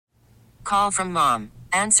Call from mom.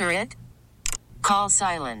 Answer it. Call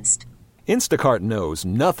silenced. Instacart knows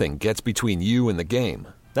nothing gets between you and the game.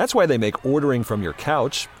 That's why they make ordering from your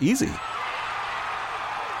couch easy.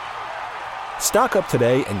 Stock up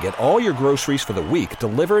today and get all your groceries for the week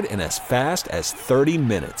delivered in as fast as 30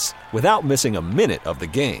 minutes without missing a minute of the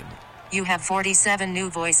game. You have 47 new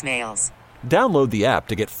voicemails. Download the app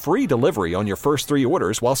to get free delivery on your first 3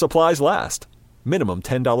 orders while supplies last. Minimum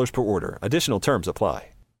 $10 per order. Additional terms apply.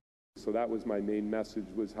 So that was my main message,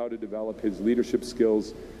 was how to develop his leadership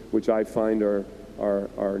skills, which I find are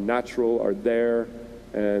natural, are there,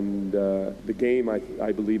 and the game, I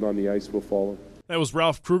believe, on the ice will follow. That was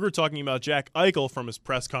Ralph Krueger talking about Jack Eichel from his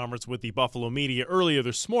press conference with the Buffalo media earlier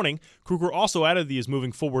this morning. Krueger also added that he is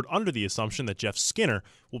moving forward under the assumption that Jeff Skinner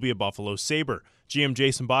will be a Buffalo Sabre. GM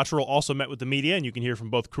Jason Botterill also met with the media, and you can hear from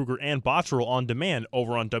both Krueger and Botterill on demand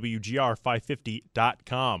over on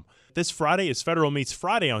WGR550.com. This Friday is Federal Meets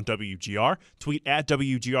Friday on WGR. Tweet at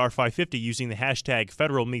WGR550 using the hashtag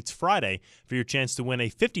Federal Meets Friday for your chance to win a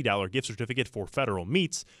 $50 gift certificate for Federal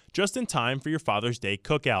Meats, just in time for your Father's Day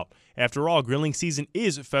cookout. After all, grilling season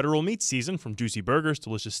is Federal Meats season. From juicy burgers,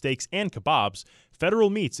 delicious steaks, and kebabs, Federal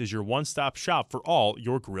Meats is your one-stop shop for all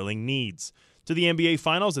your grilling needs. To the NBA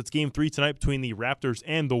Finals, it's Game 3 tonight between the Raptors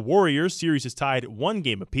and the Warriors. Series is tied 1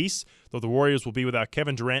 game apiece, though the Warriors will be without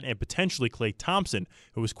Kevin Durant and potentially Klay Thompson,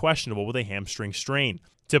 who is questionable with a hamstring strain.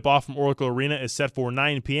 Tip-off from Oracle Arena is set for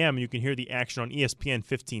 9 p.m., and you can hear the action on ESPN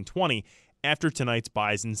 1520 after tonight's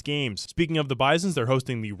Bisons games. Speaking of the Bisons, they're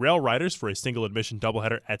hosting the Rail Riders for a single-admission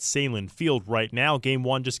doubleheader at Sahlen Field right now. Game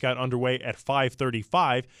 1 just got underway at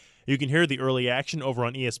 5:35. You can hear the early action over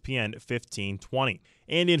on ESPN 1520.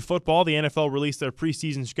 And in football, the NFL released their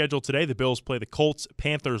preseason schedule today. The Bills play the Colts,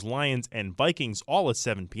 Panthers, Lions, and Vikings all at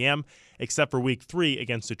 7 p.m., except for Week 3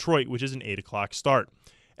 against Detroit, which is an 8 o'clock start.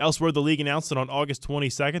 Elsewhere, the league announced that on August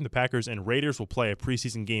 22nd, the Packers and Raiders will play a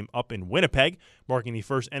preseason game up in Winnipeg, marking the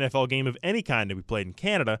first NFL game of any kind to be played in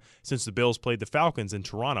Canada since the Bills played the Falcons in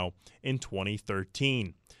Toronto in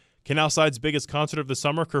 2013. Canalside's biggest concert of the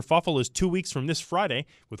summer, Kerfuffle, is 2 weeks from this Friday,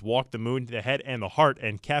 with Walk the Moon, The Head and the Heart,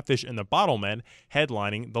 and Catfish and the Bottlemen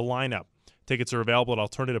headlining the lineup. Tickets are available at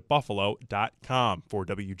alternativebuffalo.com. For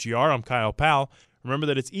WGR, I'm Kyle Powell. Remember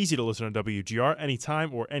that it's easy to listen to WGR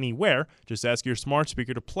anytime or anywhere. Just ask your smart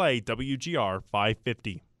speaker to play WGR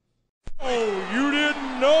 550. Oh, you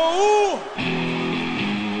didn't know?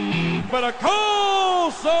 Better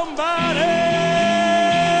call somebody!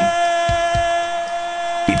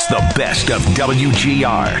 It's the best of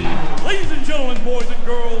WGR. Ladies and gentlemen, boys and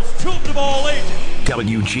girls, children of all ages.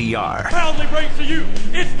 WGR. Proudly brings to you,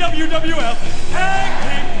 it's WWF Tag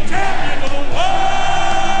Team Champion of the World,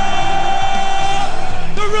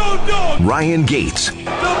 the Road Dogg, Ryan Gates. the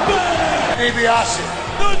Bad DiBiase,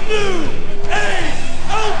 the New Age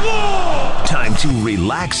Outlaw. Time to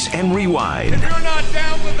relax and rewind. If you're not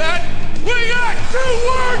down with that, we got 2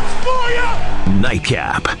 words for you.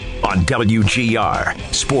 Nightcap on WGR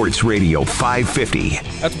Sports Radio 550.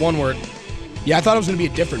 That's one word. Yeah, I thought it was going to be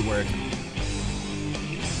a different word.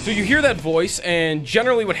 So you hear that voice, and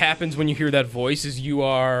generally what happens when you hear that voice is you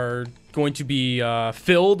are going to be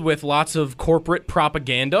filled with lots of corporate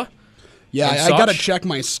propaganda. Yeah, I got to check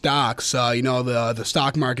my stocks. The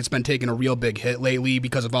stock market's been taking a real big hit lately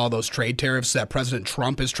because of all those trade tariffs that President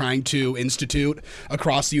Trump is trying to institute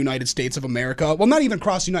across the United States of America. Well, not even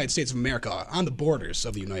across the United States of America, on the borders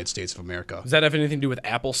of the United States of America. Does that have anything to do with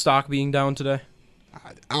Apple stock being down today?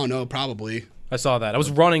 I don't know, probably. I saw that. I was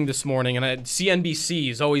running this morning, and CNBC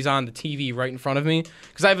is always on the TV right in front of me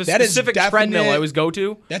because I have a specific treadmill I always go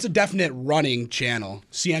to. That's a definite running channel.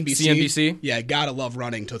 CNBC? Yeah, gotta love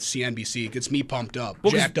running to CNBC. It gets me pumped up,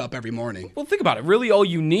 jacked up every morning. Well, think about it. Really, all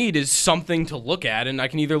you need is something to look at, and I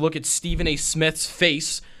can either look at Stephen A. Smith's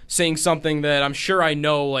face saying something that I'm sure I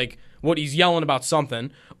know, like what he's yelling about something,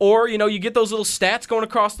 or, you get those little stats going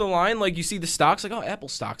across the line, like you see the stocks, like, oh, Apple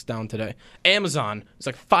stock's down today. Amazon, it's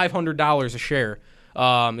like $500 a share.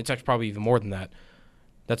 It's actually probably even more than that.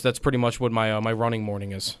 That's pretty much what my running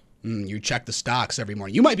morning is. You check the stocks every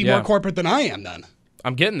morning. You might be more corporate than I am then.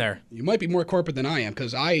 I'm getting there. You might be more corporate than I am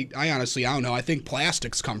because I honestly, I don't know. I think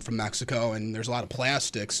plastics come from Mexico, and there's a lot of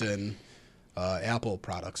plastics in Apple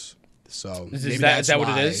products. So is that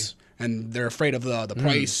what it is? And they're afraid of the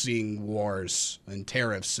pricing wars and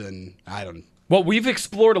tariffs, and I don't know. Well, we've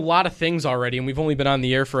explored a lot of things already, and we've only been on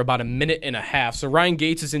the air for about a minute and a half. So Ryan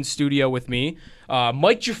Gates is in studio with me.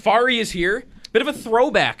 Mike Jafari is here. Bit of a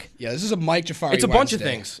throwback. Yeah, this is a Mike Jafari It's a bunch of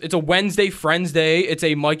things. It's a Wednesday Friends Day. It's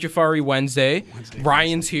a Mike Jafari Wednesday.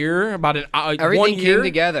 Ryan's here about Everything 1 year. came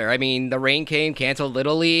together. I mean, the rain came, canceled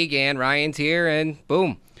Little League, and Ryan's here, and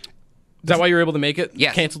boom. Is that why you were able to make it?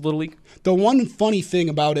 Yes. Canceled Little League? The one funny thing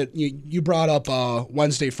about it, you brought up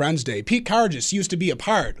Wednesday Friends Day. Pete Cargis used to be a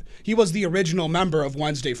part. He was the original member of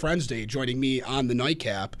Wednesday Friends Day, joining me on the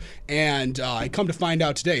Nightcap. And I come to find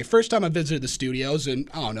out today, first time I visited the studios in,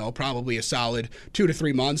 I don't know, probably a solid 2 to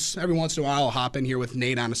 3 months. Every once in a while I'll hop in here with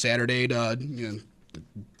Nate on a Saturday to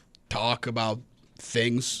talk about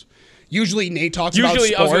things. Usually Nate talks about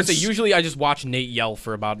sports. I was going to say, usually I just watch Nate yell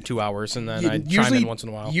for about 2 hours, and then I chime in once in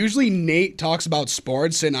a while. Usually Nate talks about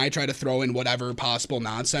sports, and I try to throw in whatever possible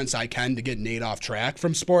nonsense I can to get Nate off track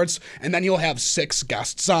from sports. And then you'll have 6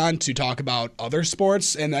 guests on to talk about other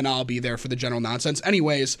sports, and then I'll be there for the general nonsense.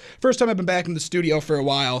 Anyways, first time I've been back in the studio for a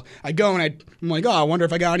while, I go and I'm like, I wonder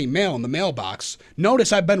if I got any mail in the mailbox.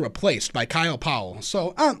 Notice I've been replaced by Kyle Powell.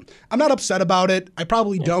 So I'm not upset about it. I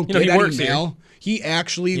probably don't get any mail. Here. He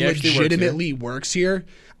actually legitimately works here.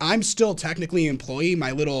 I'm still technically an employee. My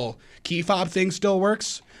little key fob thing still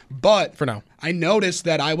works. But for now, I noticed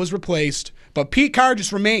that I was replaced, but Pete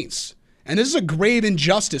Cargis remains. And this is a grave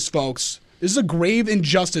injustice, folks. This is a grave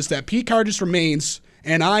injustice that Pete Cargis remains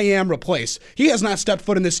and I am replaced. He has not stepped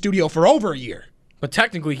foot in this studio for over a year. But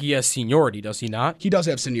technically, he has seniority, does he not? He does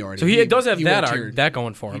have seniority. So he does have that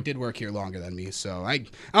going for him. He did work here longer than me, so I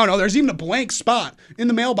don't know. There's even a blank spot in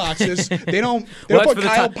the mailboxes. They don't put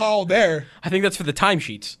Kyle Powell there. I think that's for the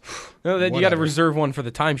timesheets. You got to reserve one for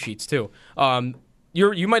the timesheets too.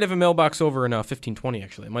 You might have a mailbox over in 1520.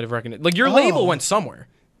 Actually, I might have recognized. Like your label went somewhere.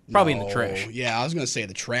 Probably in the trash. Yeah, I was going to say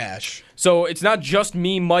the trash. So it's not just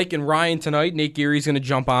me, Mike, and Ryan tonight. Nate Geary's going to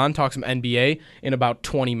jump on, talk some NBA in about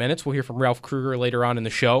 20 minutes. We'll hear from Ralph Krueger later on in the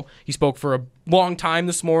show. He spoke for a long time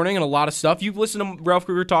this morning and a lot of stuff. You've listened to Ralph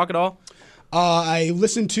Krueger talk at all? I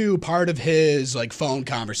listened to part of his phone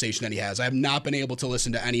conversation that he has. I have not been able to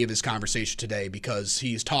listen to any of his conversation today because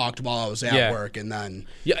he's talked while I was at work, and then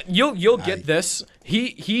you'll get this.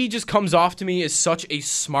 He just comes off to me as such a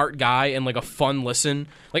smart guy and like a fun listen.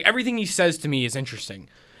 Like everything he says to me is interesting,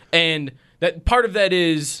 and that part of that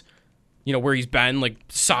is where he's been, like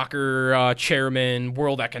soccer chairman,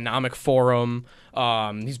 World Economic Forum.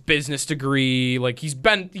 His business degree, he's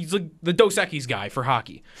like the Dos Equis guy for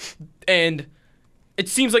hockey, and it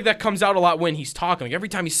seems like that comes out a lot when he's talking. Like every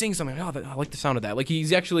time he's saying something, I like the sound of that. Like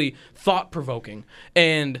he's actually thought provoking,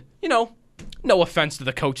 and no offense to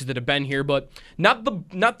the coaches that have been here, but not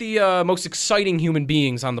the most exciting human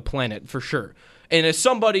beings on the planet for sure. And as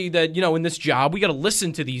somebody that, in this job, we got to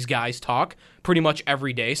listen to these guys talk pretty much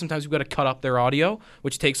every day. Sometimes we've got to cut up their audio,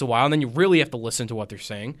 which takes a while, and then you really have to listen to what they're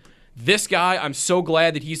saying. This guy, I'm so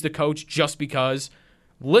glad that he's the coach just because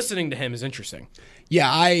listening to him is interesting. Yeah,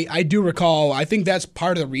 I do recall. I think that's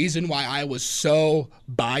part of the reason why I was so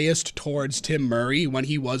biased towards Tim Murray when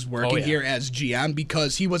he was working here as GM,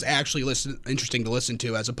 because he was actually interesting to listen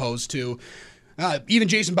to as opposed to even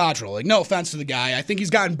Jason Botterill. Like, no offense to the guy. I think he's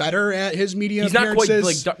gotten better at his media appearances.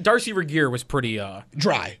 He's not quite, Darcy Regier was pretty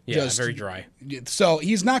dry. Yeah, very dry. So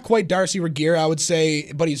he's not quite Darcy Regier, I would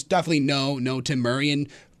say, but he's definitely no Tim Murray. And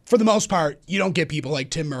for the most part, you don't get people like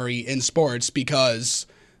Tim Murray in sports because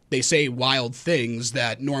they say wild things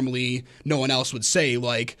that normally no one else would say,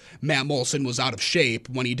 like Matt Molson was out of shape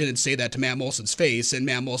when he didn't say that to Matt Molson's face, and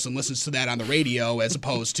Matt Molson listens to that on the radio as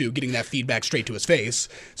opposed to getting that feedback straight to his face.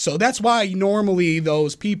 So that's why normally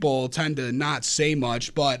those people tend to not say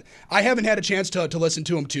much, but I haven't had a chance to listen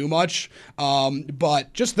to him too much.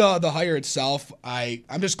 But just the hire itself,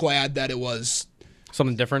 I'm just glad that it was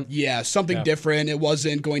something different? Yeah, something different. It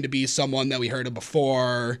wasn't going to be someone that we heard of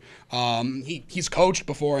before. He's coached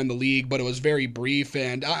before in the league, but it was very brief.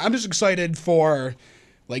 And I'm just excited for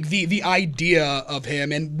the idea of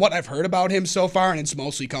him and what I've heard about him so far. And it's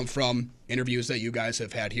mostly come from interviews that you guys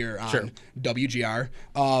have had here on WGR.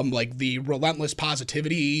 Like the relentless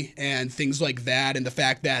positivity and things like that, and the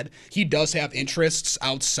fact that he does have interests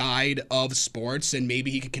outside of sports, and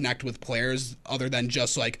maybe he could connect with players other than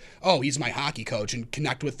just he's my hockey coach, and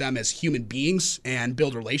connect with them as human beings and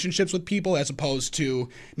build relationships with people, as opposed to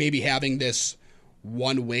maybe having this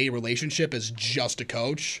one-way relationship as just a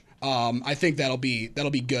coach. I think that'll be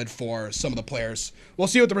good for some of the players. We'll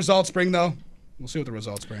see what the results bring, though.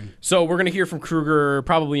 So we're going to hear from Krueger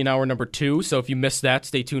probably in hour number 2. So if you missed that,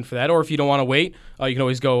 stay tuned for that. Or if you don't want to wait, you can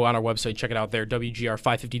always go on our website, check it out there,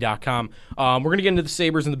 WGR550.com. We're going to get into the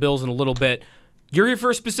Sabres and the Bills in a little bit. You're here for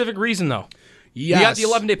a specific reason, though. Yes. You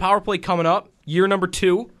got the 11-day power play coming up, year number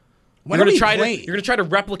 2. You're going to try to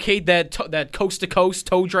replicate that coast-to-coast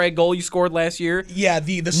toe drag goal you scored last year. Yeah,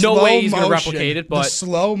 the slow no way he's going to replicate it, but the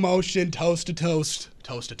slow motion toast to toast.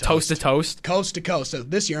 Toast to toast. Coast to coast. So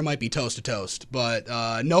this year it might be toast to toast, but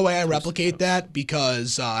no way I replicate that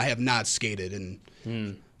because I have not skated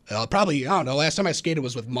in Probably, I don't know. Last time I skated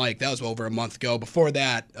was with Mike. That was over a month ago. Before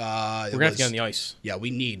that, we're going to have to get on the ice. Yeah,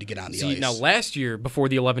 we need to get on the ice. Now, last year, before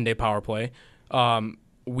the 11-day power play,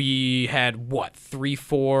 we had,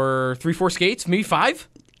 3-4 skates? Maybe 5?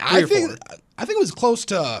 I think it was close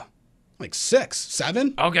to like 6,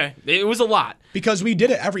 7. Okay. It was a lot. Because we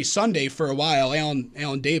did it every Sunday for a while.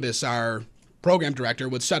 Alan Davis, our program director,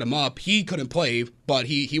 would set him up. He couldn't play, but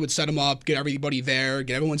he would set him up, get everybody there,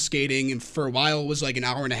 get everyone skating, and for a while it was like an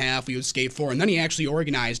hour and a half we would skate for, and then he actually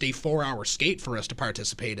organized a 4-hour skate for us to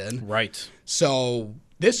participate in. Right. So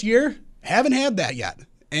this year, haven't had that yet.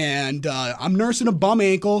 And I'm nursing a bum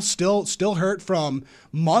ankle, still hurt from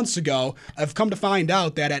months ago. I've come to find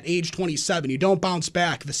out that at age 27, you don't bounce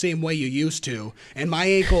back the same way you used to. And my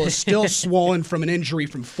ankle is still swollen from an injury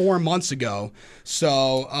from 4 months ago.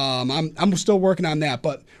 So I'm still working on that.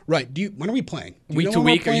 But when are we playing? Week to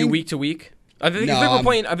week? Are you week to week? I think we're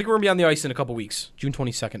playing. I think we're gonna be on the ice in a couple weeks. June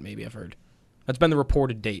 22nd, maybe. I've heard. That's been the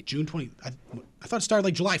reported date. June 20. I thought it started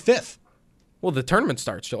like July 5th. Well, the tournament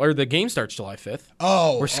starts, or the game starts July 5th.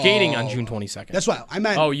 Oh. We're skating on June 22nd. That's what I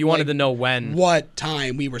meant. Oh, you wanted to know when. What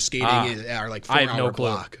time we were skating at our like 4-hour I have no clue.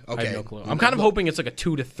 block. Okay. I have no clue. I'm kind of hoping it's like a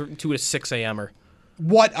 2 to 6 a.m.er.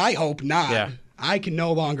 What? I hope not. Yeah. I can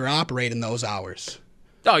no longer operate in those hours.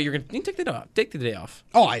 Oh, you can take the day off. Take the day off.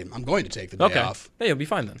 Oh, I'm going to take the day off. Hey, you'll be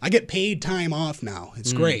fine then. I get paid time off now.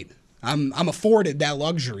 It's great. I'm afforded that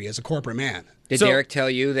luxury as a corporate man. Did Derek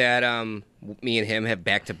tell you that me and him have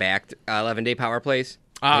back-to-back 11-day power plays?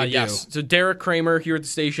 Yes. So Derek Kramer here at the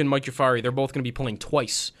station, Mike Jafari, they're both going to be playing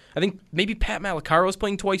twice. I think maybe Pat Malacaro's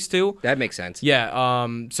playing twice too. That makes sense. Yeah.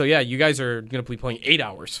 So yeah, you guys are going to be playing 8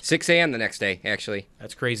 hours. 6 a.m. the next day, actually.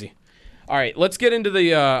 That's crazy. All right, let's get into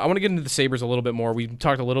the. I want to get into the Sabres a little bit more. We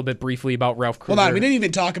talked a little bit briefly about Ralph Kruger. Hold on, we didn't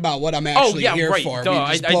even talk about what I'm actually here for. Duh,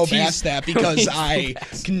 we just blow past that because I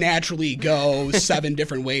can naturally go 7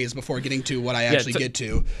 different ways before getting to what I actually get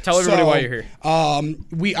to. Tell everybody why you're here.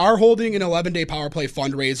 We are holding an 11-day power play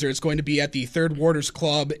fundraiser. It's going to be at the Third Warders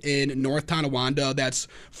Club in North Tonawanda. That's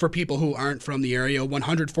for people who aren't from the area,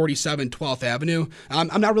 147 12th Avenue.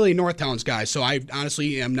 I'm not really a North Towns guy, so I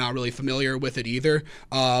honestly am not really familiar with it either.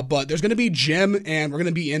 But there's going to be gym, and we're going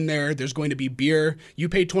to be in there. There's going to be beer. You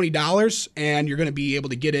pay $20, and you're going to be able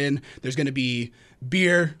to get in. There's going to be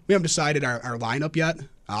beer. We haven't decided our lineup yet.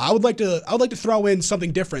 I would like to throw in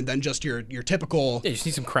something different than just your typical. Yeah, you just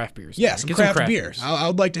need some craft beers. Yeah, some craft beers. I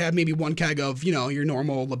would like to have maybe one keg of your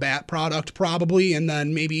normal Labatt product probably, and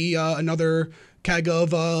then maybe another keg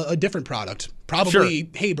of a different product. Probably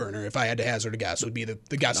Hayburner, if I had to hazard a guess, would be the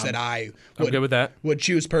guess that I would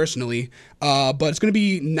choose personally. But it's going to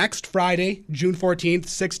be next Friday, June 14th,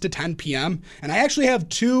 6 to 10 p.m. And I actually have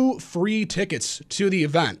 2 free tickets to the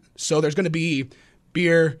event. So there's going to be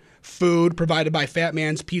beer, food provided by Fat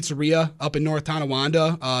Man's Pizzeria up in North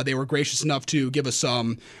Tonawanda. They were gracious enough to give us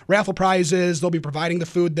some raffle prizes. They'll be providing the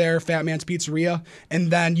food there, Fat Man's Pizzeria.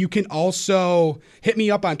 And then you can also hit me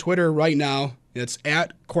up on Twitter right now. It's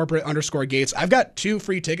at @corporate_gates. I've got 2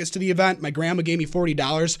 free tickets to the event. My grandma gave me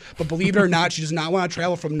 $40, but believe it or not, she does not want to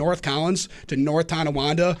travel from North Collins to North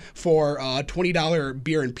Tonawanda for $20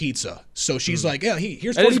 beer and pizza. So she's like, yeah,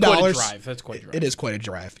 here's $40. That is quite a drive. That's quite a drive. It is quite a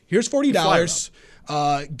drive. Here's $40.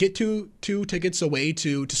 Get two tickets away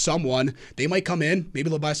to someone. They might come in. Maybe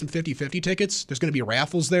they'll buy some 50-50 tickets. There's going to be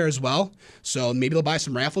raffles there as well. So maybe they'll buy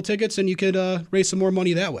some raffle tickets, and you could raise some more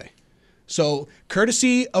money that way. So,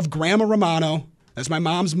 courtesy of Grandma Romano, as my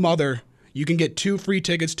mom's mother, you can get 2 free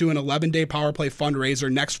tickets to an 11-day power play fundraiser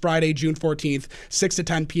next Friday, June 14th, 6 to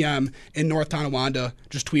 10 p.m. in North Tonawanda.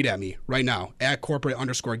 Just tweet at me right now, at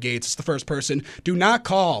 @corporate_gates. It's the first person. Do not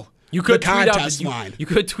call You could the tweet contest line. You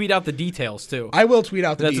could tweet out the details, too. I will tweet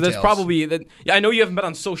out the details. That's probably that. Yeah, I know you haven't been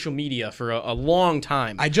on social media for a long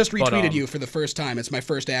time. I just retweeted you for the first time. It's my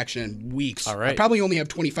first action in weeks. All right. I probably only have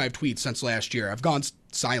 25 tweets since last year. I've gone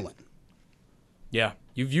silent. Yeah,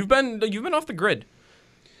 you've been off the grid.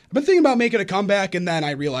 I've been thinking about making a comeback, and then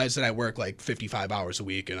I realized that I work like 55 hours a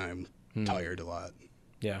week, and I'm tired a lot.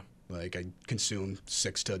 Yeah. Like, I consume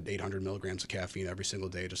 600 to 800 milligrams of caffeine every single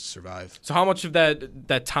day just to survive. So how much of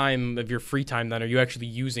that time of your free time then are you actually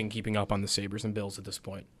using keeping up on the Sabres and Bills at this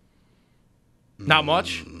point? Not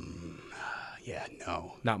much? Yeah,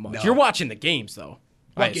 no. Not much. No. You're watching the games, though.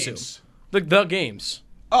 What I assume. games? The games.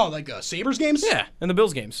 Oh, like Sabres games? Yeah, and the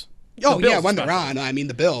Bills games. Oh, yeah, when they're on. I mean,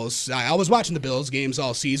 the Bills. I was watching the Bills games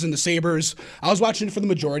all season. The Sabres, I was watching for the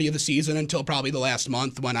majority of the season until probably the last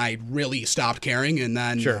month when I really stopped caring. And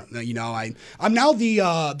then, I'm now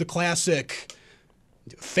the classic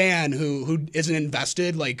fan who isn't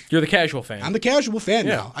invested. Like, you're the casual fan. I'm the casual fan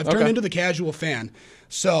now. I've turned into the casual fan.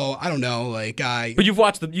 So I don't know, But you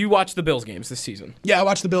watched the Bills games this season. Yeah, I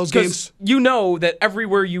watched the Bills games. You know that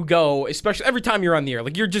everywhere you go, especially every time you're on the air,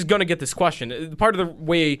 like, you're just gonna get this question. Part of the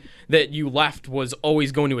way that you left was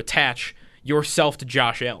always going to attach yourself to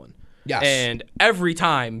Josh Allen. Yes. And every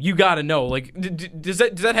time you got to know, like, does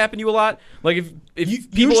that happen to you a lot? Like,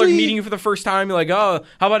 if people usually, are meeting you for the first time, you're like, oh,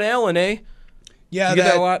 how about Allen, eh? Yeah, you get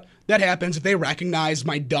that a lot. That happens. If they recognize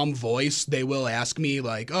my dumb voice, they will ask me,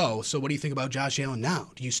 like, oh, so what do you think about Josh Allen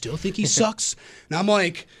now? Do you still think he sucks? And I'm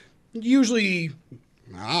like, usually,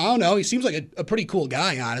 I don't know. He seems like a pretty cool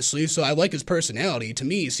guy, honestly. So I like his personality. To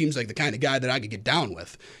me, he seems like the kind of guy that I could get down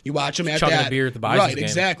with. You watch him at chugging that. A beer at the Bisons right, game.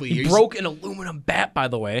 Exactly. He broke an aluminum bat, by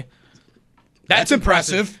the way. That's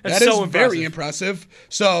impressive. That's so impressive. Very impressive.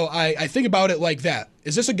 So I think about it like that.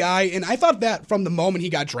 Is this a guy, and I thought that from the moment he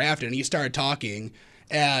got drafted and he started talking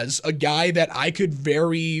as a guy that I could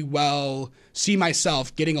very well see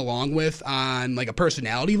myself getting along with on like a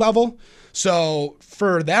personality level. So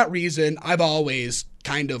for that reason, I've always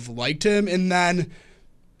kind of liked him. And then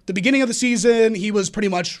the beginning of the season, he was pretty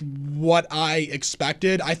much what I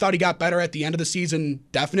expected. I thought he got better at the end of the season,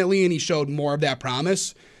 definitely, and he showed more of that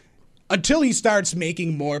promise. Until he starts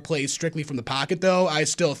making more plays strictly from the pocket, though, I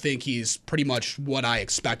still think he's pretty much what I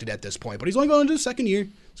expected at this point. But he's only going into his second year.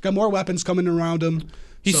 He's got more weapons coming around him.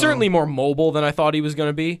 He's certainly more mobile than I thought he was going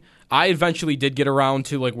to be. I eventually did get around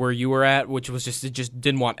to like where you were at, which was just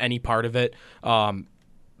didn't want any part of it.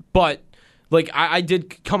 But like I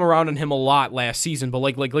did come around on him a lot last season. But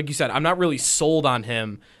like you said, I'm not really sold on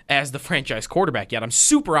him as the franchise quarterback yet. I'm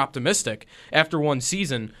super optimistic after one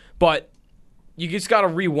season, but you just got to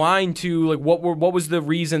rewind to like what was the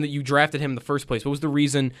reason that you drafted him in the first place? What was the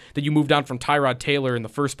reason that you moved on from Tyrod Taylor in the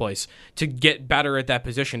first place to get better at that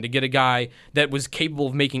position, to get a guy that was capable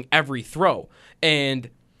of making every throw? And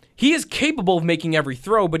he is capable of making every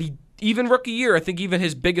throw, but even rookie year, I think even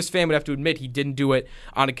his biggest fan would have to admit he didn't do it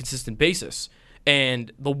on a consistent basis.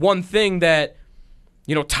 And the one thing that,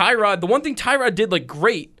 Tyrod did like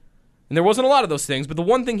great, and there wasn't a lot of those things, but the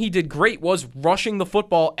one thing he did great was rushing the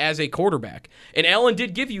football as a quarterback. And Allen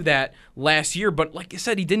did give you that last year, but like I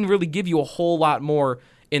said, he didn't really give you a whole lot more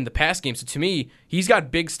in the pass game. So to me, he's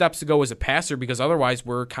got big steps to go as a passer, because otherwise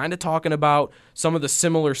we're kind of talking about some of the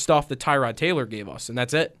similar stuff that Tyrod Taylor gave us, and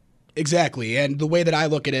that's it. Exactly. And the way that I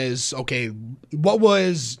look at it is, okay, what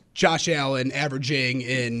was Josh Allen averaging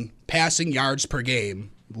in passing yards per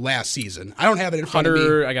game last season? I don't have it in front of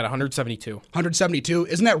me. I got 172. 172.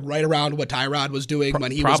 Isn't that right around what Tyrod was doing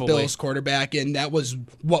when he was Bills quarterback? And that was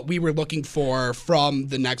what we were looking for from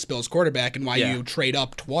the next Bills quarterback, and why you trade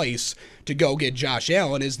up twice to go get Josh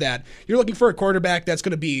Allen is that you're looking for a quarterback that's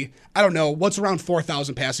going to be, I don't know, what's around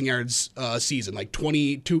 4,000 passing yards a season, like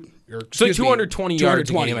 22... So 220 yards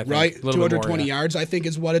a game, I think. Right? 220 yards, I think,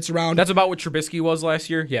 is what it's around. That's about what Trubisky was last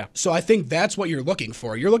year, yeah. So I think that's what you're looking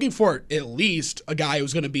for. You're looking for at least a guy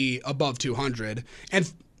who's going to be above 200. And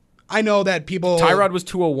I know that people... Tyrod was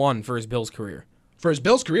 201 for his Bills career. For his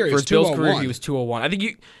Bills career, he was 201. For his Bills career, he was 201. I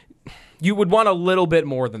think you would want a little bit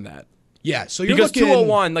more than that. Yeah, so you're because looking...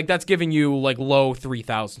 201, like, that's giving you, like, low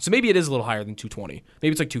 3,000. So maybe it is a little higher than 220.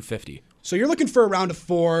 Maybe it's like 250. So you're looking for around a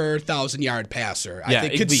 4,000-yard passer. I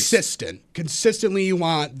think consistent. Consistently, you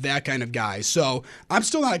want that kind of guy. So I'm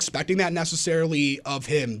still not expecting that necessarily of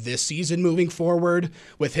him this season moving forward,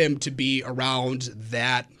 with him to be around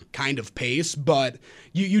that kind of pace. But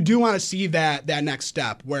you do want to see that next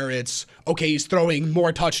step where it's, okay, he's throwing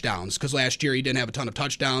more touchdowns, because last year he didn't have a ton of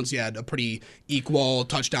touchdowns. He had a pretty equal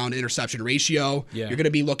touchdown-interception ratio. Yeah. You're going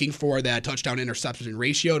to be looking for that touchdown-interception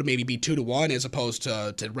ratio to maybe be 2-to-1 as opposed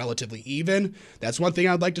to relatively even. That's one thing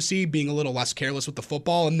I'd like to see, being a little less careless with the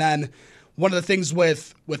football. And then one of the things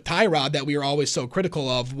with Tyrod that we were always so critical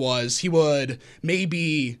of was he would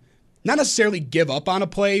maybe not necessarily give up on a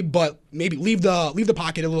play, but maybe leave the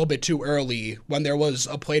pocket a little bit too early when there was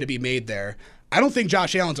a play to be made there. I don't think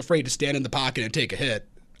Josh Allen's afraid to stand in the pocket and take a hit.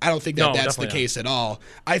 I don't think that's the case at all.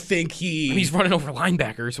 I think he's running over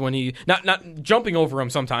linebackers when he not jumping over them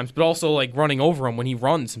sometimes, but also like running over them when he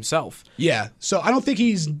runs himself. Yeah, so I don't think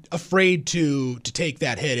he's afraid to take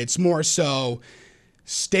that hit. It's more so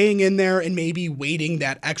staying in there and maybe waiting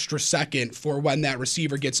that extra second for when that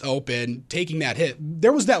receiver gets open, taking that hit.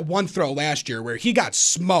 There was that one throw last year where he got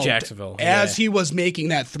smoked Jacksonville, as he was making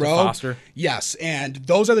that throw. Foster. Yes, and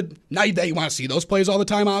those are not that you want to see those plays all the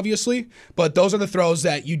time, obviously, but those are the throws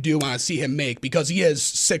that you do want to see him make, because he is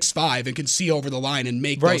 6'5" and can see over the line and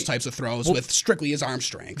make those types of throws with strictly his arm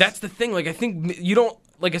strength. That's the thing. Like, I think you don't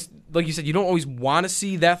like you said, you don't always want to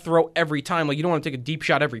see that throw every time. Like, you don't want to take a deep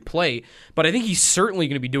shot every play, but I think he's certainly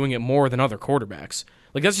going to be doing it more than other quarterbacks.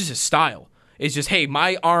 Like, that's just his style. It's just, hey,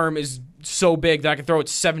 my arm is so big that I can throw it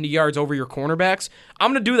 70 yards over your cornerbacks.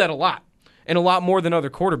 I'm going to do that a lot, and a lot more than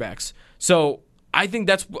other quarterbacks. So I think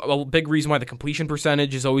that's a big reason why the completion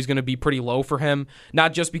percentage is always going to be pretty low for him.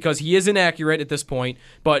 Not just because he is inaccurate at this point,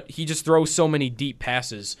 but he just throws so many deep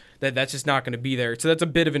passes that that's just not going to be there. So that's a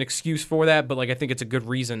bit of an excuse for that, but like I think it's a good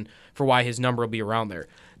reason for why his number will be around there.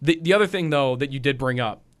 The other thing, though, that you did bring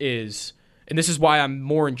up is, and this is why I'm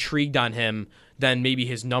more intrigued on him than maybe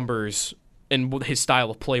his numbers and what his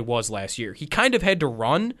style of play was last year. He kind of had to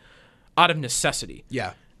run out of necessity.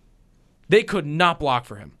 Yeah. They could not block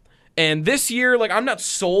for him. And this year, like, I'm not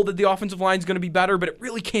sold that the offensive line is going to be better, but it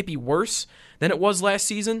really can't be worse than it was last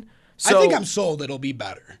season. So, I think I'm sold it'll be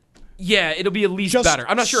better. Yeah, it'll be at least better.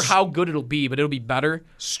 I'm not sure how good it'll be, but it'll be better.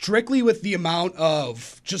 Strictly with the amount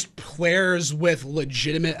of just players with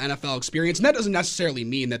legitimate NFL experience. And that doesn't necessarily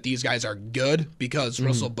mean that these guys are good, because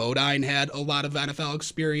Russell Bodine had a lot of NFL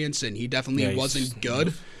experience, and he definitely wasn't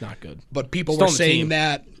good. Not good. But people were saying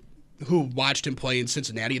that, who watched him play in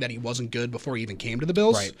Cincinnati, that he wasn't good before he even came to the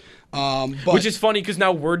Bills. Right. Which is funny, because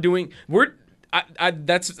now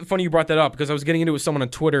that's funny you brought that up, because I was getting into it with someone on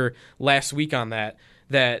Twitter last week on that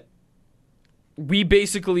we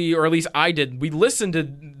basically, or at least I did, we listened to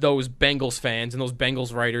those Bengals fans and those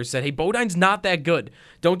Bengals writers said, hey, Bodine's not that good.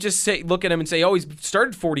 Don't just look at him and say, oh, he's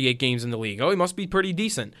started 48 games in the league. Oh, he must be pretty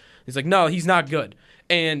decent. He's like, no, he's not good.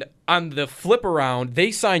 And on the flip around,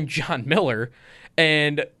 they signed John Miller,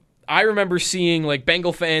 and I remember seeing like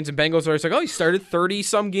Bengal fans and Bengals writers like, oh, he started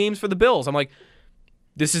 30-some games for the Bills. I'm like,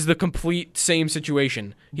 this is the complete same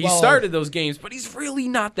situation. He started those games, but he's really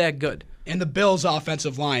not that good. And the Bills'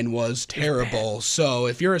 offensive line was terrible. So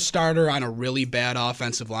if you're a starter on a really bad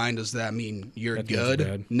offensive line, does that mean you're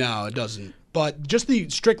good? No, it doesn't. But just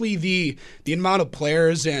strictly the amount of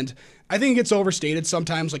players, and I think it gets overstated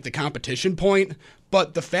sometimes, like the competition point.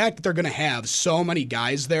 But the fact that they're going to have so many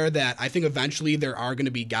guys there, that I think eventually there are going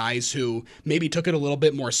to be guys who maybe took it a little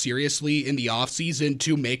bit more seriously in the offseason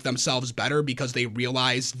to make themselves better, because they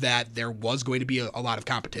realized that there was going to be a lot of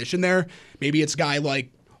competition there. Maybe it's a guy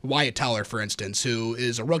like Wyatt Teller, for instance, who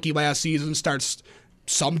is a rookie last season, starts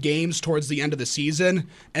some games towards the end of the season,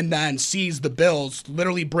 and then sees the Bills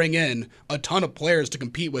literally bring in a ton of players to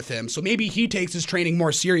compete with him. So maybe he takes his training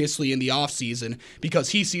more seriously in the offseason, because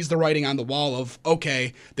he sees the writing on the wall of,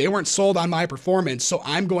 okay, they weren't sold on my performance, so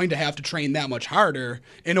I'm going to have to train that much harder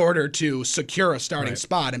in order to secure a starting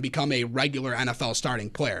spot and become a regular NFL starting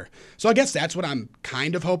player. So I guess that's what I'm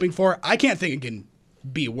kind of hoping for. I can't think it can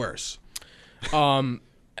be worse.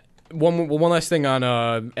 One last thing on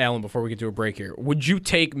Allen before we get to a break here. Would you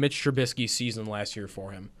take Mitch Trubisky's season last year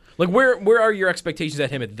for him? Like, where are your expectations at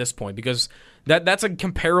him at this point? Because that's a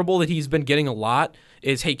comparable that he's been getting a lot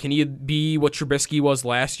is, hey, can he be what Trubisky was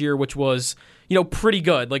last year, which was, pretty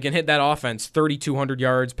good, like, and hit that offense, 3,200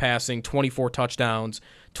 yards passing, 24 touchdowns,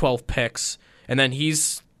 12 picks, and then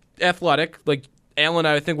he's athletic. Like, Allen,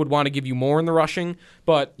 I think, would want to give you more in the rushing,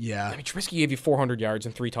 but I mean, Trubisky gave you 400 yards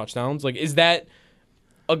and 3 touchdowns. Like, is that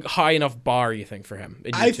a high enough bar, you think, for him?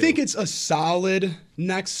 I think it's a solid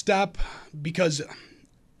next step, because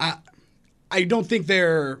I don't think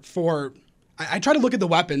they're for... I try to look at the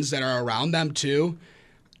weapons that are around them, too,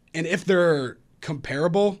 and if they're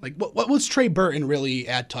comparable, like what was Trey Burton really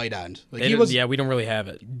at tight end? Like we don't really have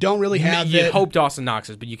it. Don't really have it. You hope Dawson Knox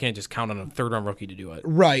is, but you can't just count on a third-round rookie to do it.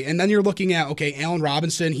 Right, and then you're looking at, okay, Allen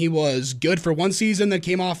Robinson, he was good for one season, then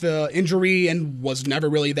came off injury and was never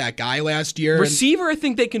really that guy last year. Receiver, I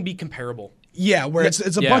think they can be comparable. Yeah, where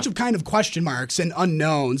it's a bunch of kind of question marks and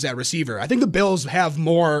unknowns at receiver. I think the Bills have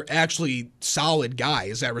more actually solid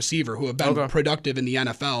guys at receiver who have been productive in the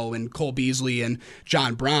NFL, and Cole Beasley and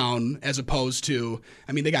John Brown, as opposed to,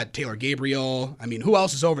 I mean, they got Taylor Gabriel. I mean, who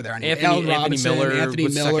else is over there? Anthony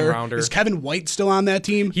Miller. Is Kevin White still on that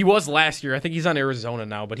team? He was last year. I think he's on Arizona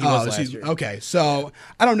now, but he was last year. Okay, so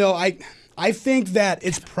I don't know. I think that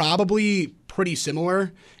it's probably pretty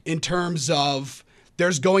similar in terms of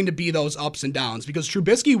there's going to be those ups and downs, because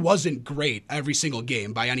Trubisky wasn't great every single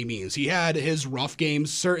game by any means. He had his rough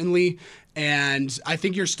games, certainly, and I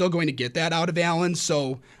think you're still going to get that out of Allen,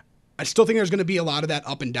 so I still think there's going to be a lot of that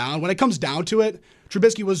up and down. When it comes down to it,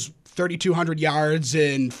 Trubisky was 3,200 yards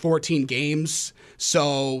in 14 games,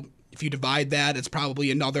 so if you divide that, it's probably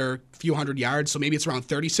another few hundred yards, so maybe it's around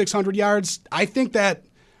 3,600 yards. I think that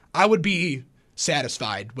I would be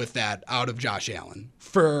satisfied with that out of Josh Allen.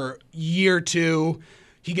 For year 2,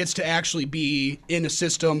 He gets to actually be in a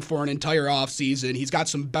system for an entire offseason. He's got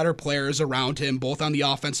some better players around him, both on the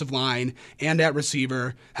offensive line and at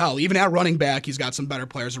receiver. Hell, even at running back, he's got some better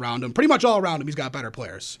players around him. Pretty much all around him, he's got better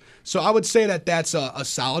players. So I would say that that's a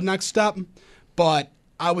solid next step, but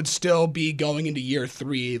I would still be going into year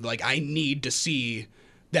 3. Like, I need to see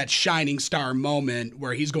that shining star moment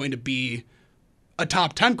where he's going to be a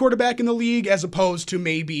top 10 quarterback in the league as opposed to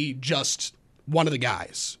maybe just one of the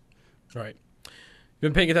guys. Right. You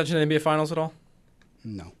been paying attention to the NBA Finals at all?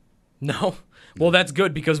 No. No? Well, that's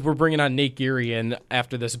good because we're bringing on Nate Geary in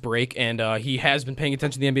after this break, and he has been paying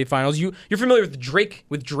attention to the NBA Finals. You're familiar with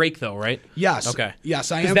Drake, though, right? Yes. Okay.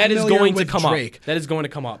 Yes, I am. That is going to come Drake. up. That is going to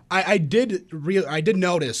come up. I did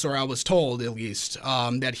notice, or I was told at least,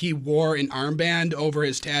 that he wore an armband over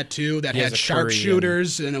his tattoo that had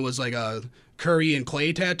sharpshooters, and it was like a Curry and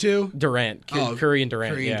Clay tattoo. Durant. Curry and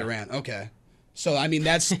Durant. Curry and Durant. Okay. So I mean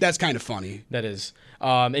that's kind of funny. That is.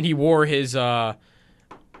 And he wore his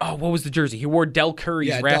what was the jersey? He wore Del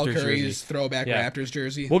Curry's Raptors Del Curry's jersey. Throwback Raptors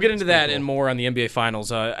jersey. We'll get into that and more on the NBA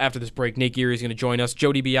Finals after this break. Nate Geary is going to join us.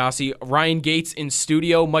 Joe DiBiase, Ryan Gates in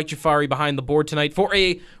studio, Mike Jafari behind the board tonight for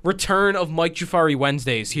a return of Mike Jafari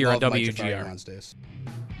Wednesdays here on WGR. Mike Jafari Wednesdays.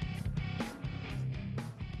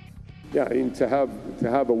 Yeah, I mean, to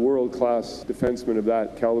have a world-class defenseman of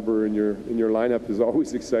that caliber in your lineup is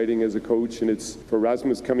always exciting as a coach, and it's for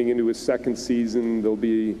Rasmus coming into his second season. There'll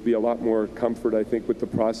be a lot more comfort, I think, with the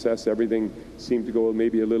process. Everything seemed to go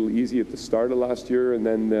maybe a little easy at the start of last year, and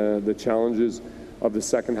then the challenges of the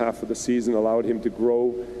second half of the season allowed him to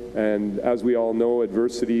grow. And as we all know,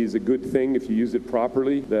 adversity is a good thing if you use it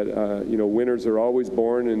properly. That winners are always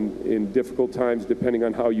born in difficult times, depending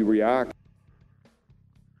on how you react.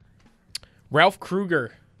 Ralph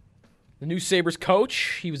Krueger, the new Sabres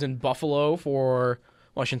coach. He was in Buffalo for,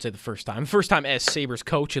 well, I shouldn't say the first time as Sabres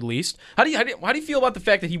coach at least. How do you feel about the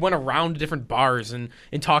fact that he went around to different bars and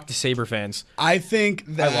talked to Sabre fans? I think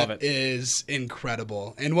that is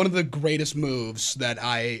incredible and one of the greatest moves that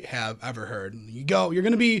I have ever heard.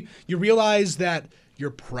 You realize that you're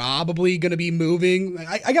probably going to be moving.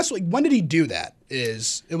 I guess, like, when did he do that?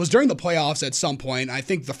 It was during the playoffs at some point. I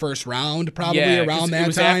think the first round, probably around that time. It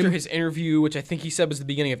was after his interview, which I think he said was the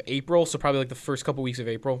beginning of April, so probably like the first couple weeks of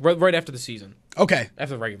April, right after the season. Okay.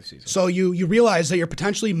 After the regular season. So you realize that you're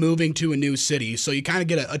potentially moving to a new city, so you kind of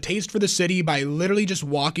get a taste for the city by literally just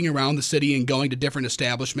walking around the city and going to different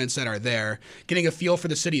establishments that are there, getting a feel for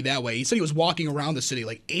the city that way. He said he was walking around the city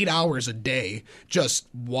like 8 hours a day, just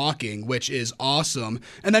walking, which is awesome,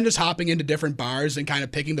 and then just hopping into different bars and kind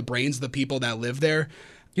of picking the brains of the people that live there.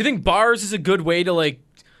 You think bars is a good way to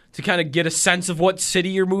kind of get a sense of what city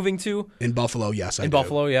you're moving to? In Buffalo, yes, I do. In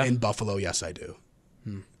Buffalo, yeah. In Buffalo, yes, I do.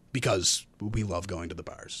 Because we love going to the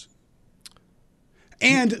bars.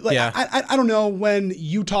 And I don't know, when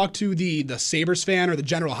you talk to the Sabres fan or the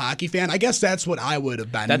general hockey fan, I guess that's what I would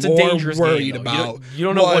have been that's more a dangerous worried game, about. You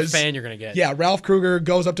don't know what fan you're going to get. Yeah, Ralph Krueger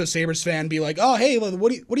goes up to a Sabres fan and be like, "Oh, hey,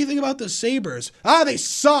 what do you think about the Sabres? They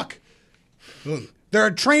suck. They're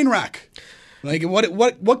a train wreck." Like,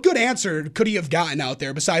 what good answer could he have gotten out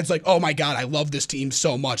there besides like, "Oh my God, I love this team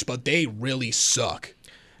so much, but they really suck."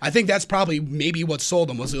 I think that's probably maybe what sold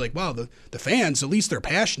him, was like, wow, the fans, at least they're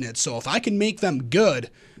passionate, so if I can make them good,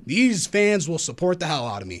 these fans will support the hell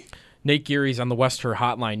out of me. Nate Geary's on the Westher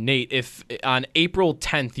Hotline. Nate, if on April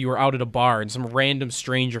 10th you were out at a bar and some random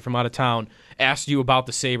stranger from out of town asked you about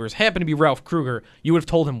the Sabres, happened to be Ralph Krueger, you would have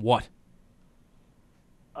told him what?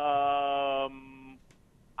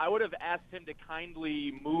 I would have asked him to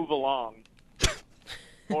kindly move along.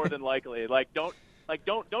 More than likely,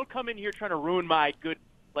 don't come in here trying to ruin my good,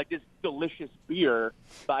 this delicious beer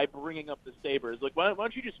by bringing up the Sabres. Why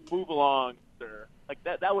don't you just move along, sir?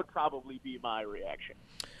 That would probably be my reaction.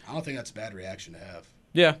 I don't think that's a bad reaction to have.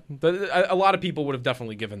 Yeah, but a lot of people would have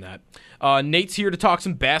definitely given that. Nate's here to talk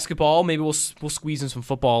some basketball. Maybe we'll squeeze in some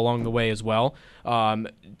football along the way as well.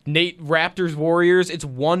 Nate, Raptors, Warriors, it's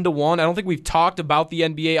 1-1. I don't think we've talked about the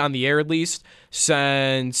NBA on the air, at least,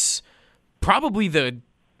 since probably the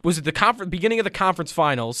beginning of the conference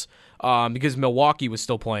finals, because Milwaukee was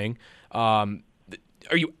still playing.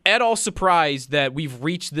 Are you at all surprised that we've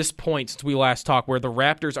reached this point since we last talked where the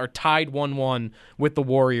Raptors are tied 1-1 with the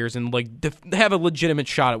Warriors and have a legitimate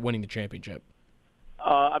shot at winning the championship?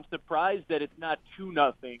 I'm surprised that it's not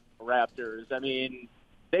 2-0 Raptors. I mean,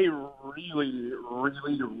 they really,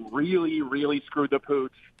 really, really, really screwed the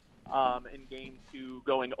pooch in Game 2,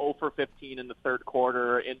 going 0 for 15 in the third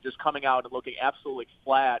quarter and just coming out and looking absolutely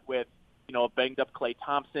flat with, a banged-up Klay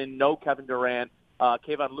Thompson, no Kevin Durant,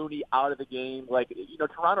 Kevon Looney out of the game.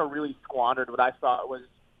 Toronto really squandered what I thought was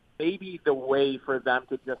maybe the way for them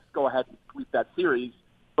to just go ahead and sweep that series.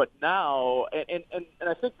 But now, and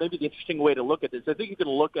I think maybe the interesting way to look at this, I think you can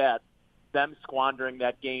look at them squandering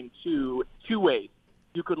that game two ways.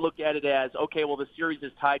 You could look at it as, okay, well, the series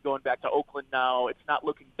is tied going back to Oakland now. It's not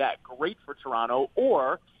looking that great for Toronto.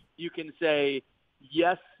 Or you can say,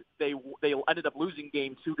 yes, they ended up losing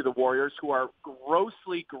game 2 to the Warriors, who are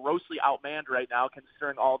grossly outmanned right now,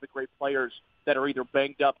 considering all the great players that are either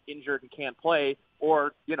banged up, injured, and can't play,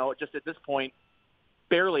 or, just at this point,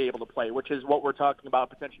 barely able to play, which is what we're talking about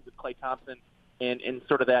potentially with Klay Thompson and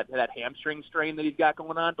sort of that hamstring strain that he's got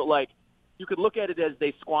going on. But, you could look at it as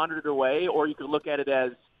they squandered it away, or you could look at it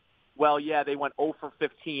as, well, yeah, they went 0 for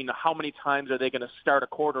 15. How many times are they going to start a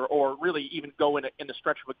quarter or really even go in the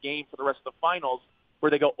stretch of a game for the rest of the finals where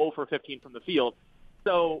they go 0 for 15 from the field?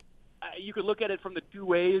 So you could look at it from the two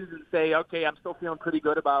ways and say, okay, I'm still feeling pretty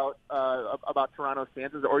good about Toronto's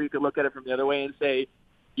chances, or you could look at it from the other way and say,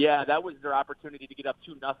 yeah, that was their opportunity to get up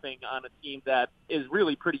 2-0 on a team that is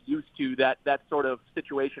really pretty used to that sort of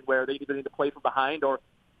situation where they either need to play from behind, or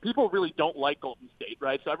people really don't like Golden State,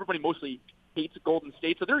 right? So everybody mostly hates Golden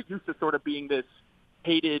State. So they're used to sort of being this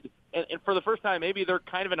hated. And for the first time, maybe they're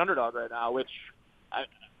kind of an underdog right now, which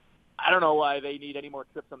I don't know why they need any more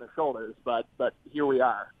chips on their shoulders, but here we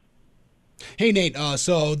are. Hey, Nate,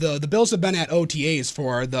 so the Bills have been at OTAs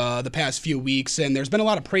for the past few weeks, and there's been a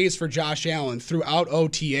lot of praise for Josh Allen throughout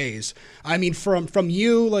OTAs. I mean, from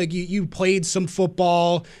you, you played some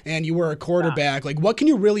football and you were a quarterback. Yeah. What can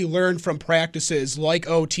you really learn from practices like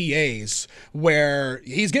OTAs where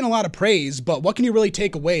he's getting a lot of praise, but what can you really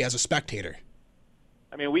take away as a spectator?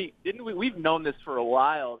 I mean, we've known this for a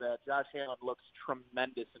while that Josh Allen looks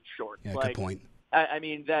tremendous in shorts. Yeah, good point. I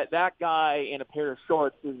mean, that guy in a pair of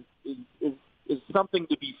shorts is something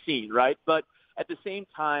to be seen, right? But at the same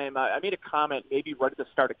time, I made a comment maybe right at the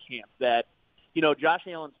start of camp that, Josh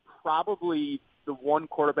Allen's probably the one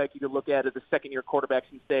quarterback you could look at as a second-year quarterback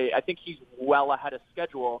and say, I think he's well ahead of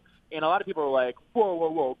schedule. And a lot of people are like,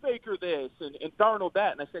 whoa, Baker this and Darnold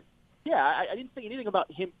that. And I said, yeah, I didn't say anything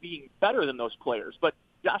about him being better than those players, but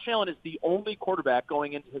Josh Allen is the only quarterback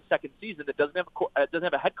going into his second season that doesn't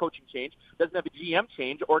have a head coaching change, doesn't have a GM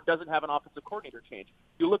change, or doesn't have an offensive coordinator change.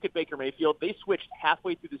 You look at Baker Mayfield; they switched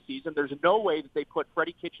halfway through the season. There's no way that they put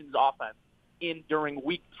Freddie Kitchens' offense in during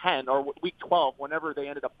Week 10 or Week 12, whenever they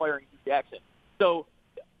ended up firing Hugh Jackson. So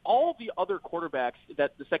all the other quarterbacks,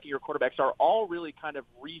 that the second-year quarterbacks, are all really kind of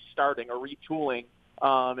restarting or retooling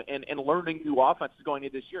and learning new offenses going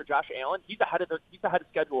into this year. Josh Allen, he's ahead of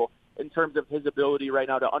schedule in terms of his ability right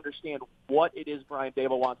now to understand what it is Brian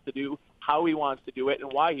Daboll wants to do, how he wants to do it,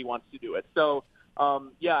 and why he wants to do it. So,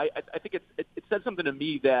 I think it said something to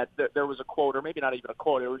me that there was a quote, or maybe not even a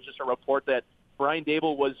quote, it was just a report that Brian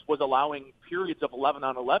Daboll was allowing periods of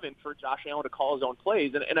 11-on-11 for Josh Allen to call his own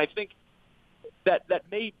plays. And I think that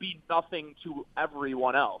may be nothing to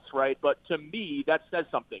everyone else, right? But to me, that says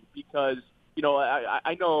something because,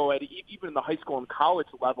 I know at even the high school and college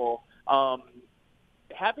level,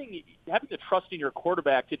 having the trust in your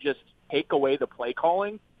quarterback to just take away the play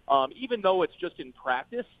calling, even though it's just in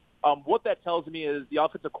practice, what that tells me is the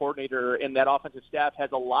offensive coordinator and that offensive staff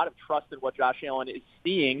has a lot of trust in what Josh Allen is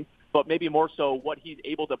seeing, but maybe more so what he's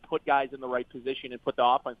able to put guys in the right position and put the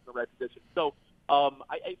offense in the right position. So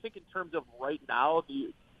I think in terms of right now,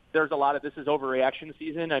 there's a lot of this is overreaction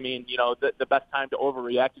season. I mean, the best time to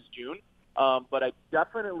overreact is June. But I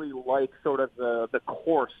definitely like sort of the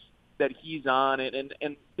course that he's on. And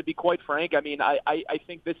to be quite frank, I mean, I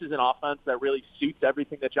think this is an offense that really suits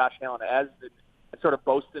everything that Josh Allen has and sort of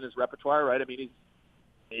boasts in his repertoire, right? I mean,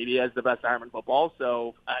 he has the best arm in football.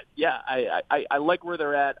 So, I like where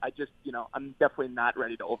they're at. I just, I'm definitely not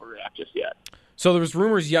ready to overreact just yet. So there was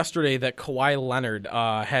rumors yesterday that Kawhi Leonard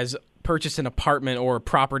has purchased an apartment or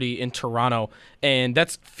property in Toronto, and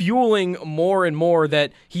that's fueling more and more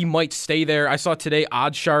that he might stay there. I saw today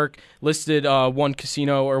OddsShark listed one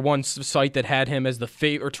casino or one site that had him as the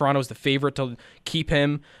favorite, or Toronto as the favorite to keep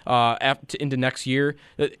him into next year.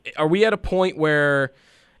 Are we at a point where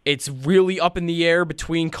it's really up in the air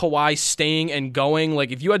between Kawhi staying and going?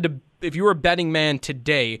 Like if you were a betting man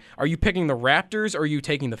today, are you picking the Raptors or are you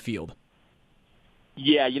taking the field?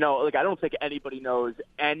 Yeah, I don't think anybody knows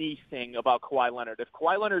anything about Kawhi Leonard. If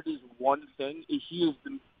Kawhi Leonard is one thing, he is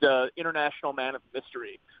the international man of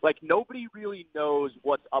mystery. Like, nobody really knows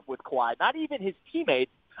what's up with Kawhi. Not even his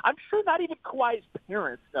teammates. I'm sure not even Kawhi's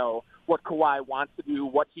parents know what Kawhi wants to do,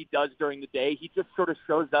 what he does during the day. He just sort of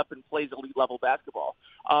shows up and plays elite-level basketball.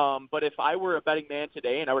 But if I were a betting man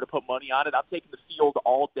today and I were to put money on it, I'm taking the field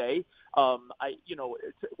all day.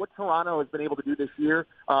 What Toronto has been able to do this year,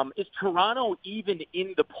 is Toronto even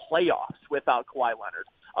in the playoffs without Kawhi Leonard?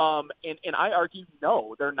 And I argue,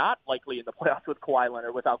 no, they're not likely in the playoffs with Kawhi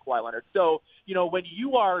Leonard, without Kawhi Leonard. So, when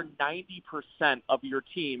you are 90% of your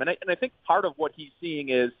team, and I think part of what he's seeing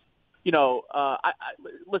is,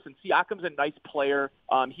 listen, Siakam's a nice player.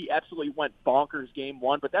 He absolutely went bonkers game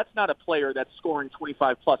one, but that's not a player that's scoring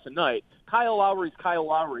 25-plus a night. Kyle Lowry's Kyle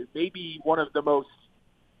Lowry, maybe one of the most,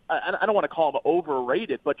 I don't want to call him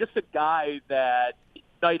overrated, but just a guy that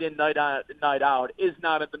night in, night out is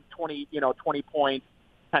not a 20-point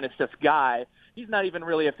 10-assist guy. He's not even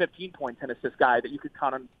really a 15-point 10-assist guy that you could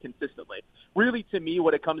count on consistently. Really, to me,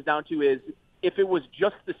 what it comes down to is if it was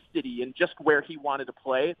just the city and just where he wanted to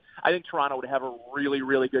play, I think Toronto would have a really,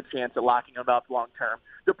 really good chance at locking him up long term.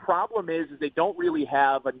 The problem is they don't really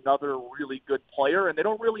have another really good player, and they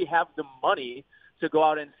don't really have the money to go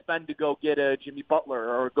out and spend to go get a Jimmy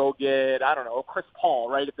Butler or go get, I don't know, Chris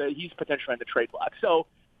Paul, right? He's potentially on the trade block. So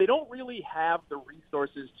they don't really have the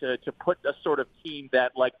resources to put a sort of team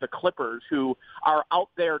that like the Clippers, who are out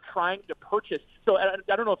there trying to purchase. So I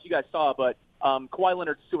don't know if you guys saw, but Kawhi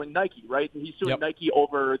Leonard's suing Nike, right? He's suing Nike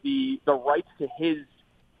over the rights to his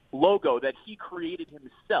logo that he created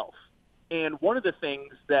himself. And one of the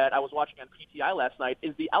things that I was watching on PTI last night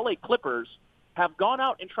is the LA Clippers have gone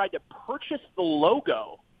out and tried to purchase the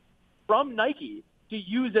logo from Nike to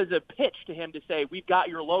use as a pitch to him to say, we've got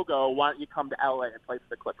your logo, why don't you come to LA and play for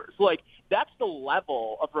the Clippers? Like, that's the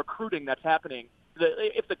level of recruiting that's happening.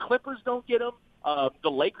 If the Clippers don't get him, the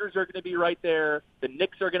Lakers are going to be right there. The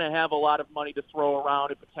Knicks are going to have a lot of money to throw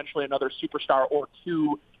around and potentially another superstar or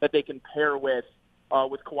two that they can pair with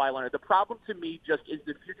Kawhi Leonard. The problem to me just is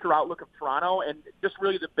the future outlook of Toronto and just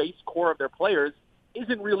really the base core of their players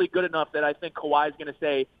isn't really good enough that I think Kawhi is going to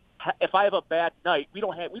say, if I have a bad night, we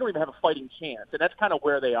don't even have a fighting chance. And that's kind of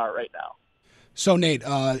where they are right now. So, Nate,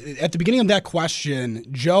 at the beginning of that question,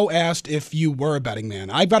 Joe asked if you were a betting man.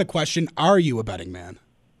 I've got a question. Are you a betting man?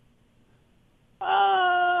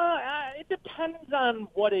 It depends on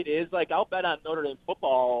what it is. Like, I'll bet on Notre Dame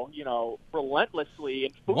football, relentlessly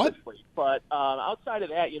and foolishly. But outside of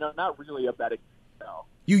that, not really a betting man. No.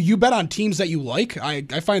 You bet on teams that you like? I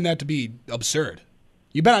find that to be absurd.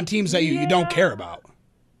 You bet on teams that you don't care about.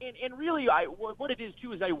 And really, what it is,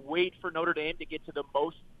 too, is I wait for Notre Dame to get to the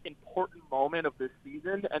most important moment of the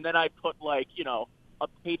season, and then I put, a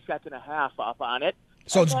paycheck and a half up on it.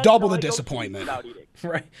 So it's double the disappointment.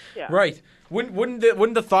 Right. Yeah. Right. Wouldn't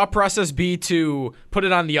the thought process be to put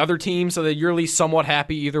it on the other team so that you're at least somewhat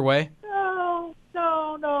happy either way? No.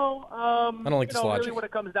 I don't like this logic. Really what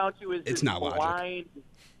it comes down to is it's not blind.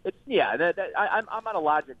 It's I'm not a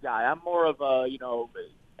logic guy. I'm more of a,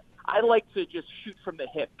 I like to just shoot from the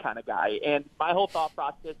hip kind of guy. And my whole thought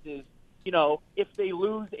process is, if they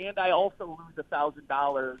lose and I also lose $1,000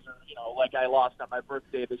 or, like I lost on my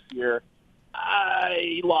birthday this year,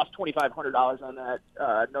 I lost $2,500 on that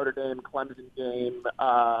Notre Dame Clemson game.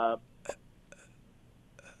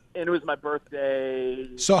 And it was my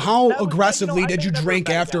birthday. So how aggressively did you drink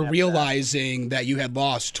after realizing that you had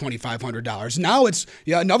lost $2,500? Now it's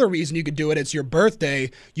another reason you could do it. It's your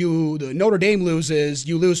birthday. The Notre Dame loses.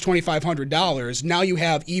 You lose $2,500. Now you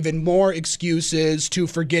have even more excuses to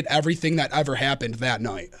forget everything that ever happened that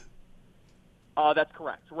night. That's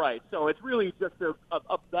correct. Right. So it's really just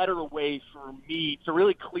a better way for me to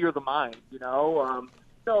really clear the mind.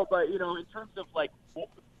 But in terms of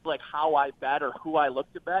like how I bet or who I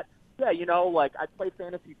look to bet. Yeah, I play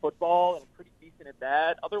fantasy football and I'm pretty decent at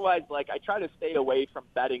that. Otherwise, I try to stay away from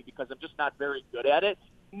betting because I'm just not very good at it.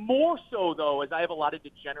 More so, though, as I have a lot of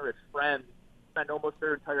degenerate friends spend almost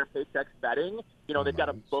their entire paychecks betting. They've got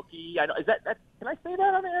a bookie. I know. Is that can I say that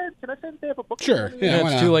on air? Can I say that they have a bookie? Sure. Yeah,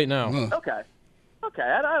 it's too late now. Okay.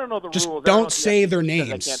 I don't know the just rules. Don't say their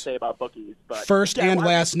names. I can't say about bookies. But first and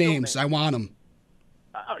last names. I want them.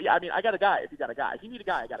 Yeah, I mean, I got a guy. If you got a guy, if you need a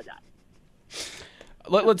guy, I got a guy.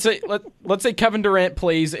 Let's say Kevin Durant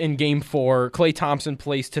plays in Game 4. Klay Thompson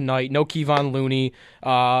plays tonight. No Kevon Looney,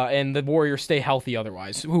 and the Warriors stay healthy.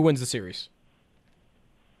 Otherwise, who wins the series?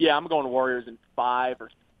 Yeah, I'm going Warriors in 5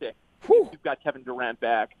 or 6. You've got Kevin Durant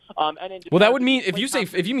back. And well, that would mean if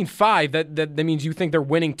you mean 5, that means you think they're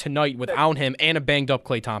winning tonight without him and a banged up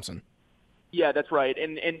Klay Thompson. Yeah, that's right.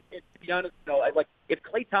 And to be honest, if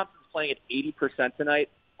Klay Thompson's playing at 80% tonight,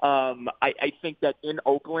 I think that in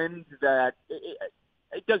Oakland that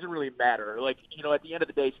it doesn't really matter. At the end of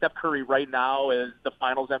the day, Steph Curry right now is the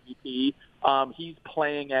Finals MVP. He's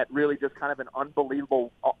playing at really just kind of an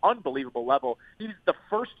unbelievable level. He's the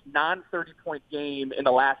first non-30-point game in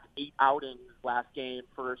the last 8 outings last game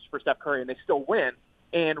for Steph Curry, and they still win.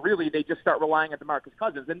 And really, they just start relying on DeMarcus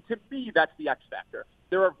Cousins. And to me, that's the X factor.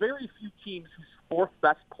 There are very few teams whose fourth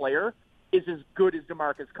best player is as good as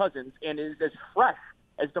DeMarcus Cousins and is as fresh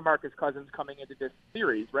as DeMarcus Cousins coming into this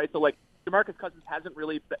series, right? So, like, DeMarcus Cousins hasn't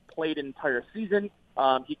really played an entire season.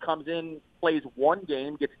 He comes in, plays one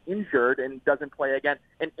game, gets injured, and doesn't play again.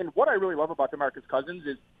 And what I really love about DeMarcus Cousins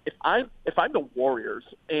is if I'm the Warriors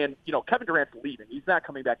and, Kevin Durant's leaving, he's not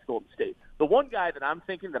coming back to Golden State. The one guy that I'm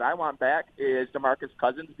thinking that I want back is DeMarcus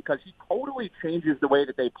Cousins because he totally changes the way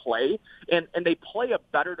that they play, and they play a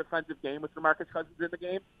better defensive game with DeMarcus Cousins in the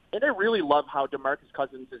game. And I really love how DeMarcus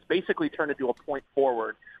Cousins is basically turned into a point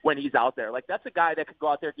forward when he's out there. Like, that's a guy that could go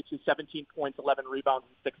out there and get you 17 points, 11 rebounds,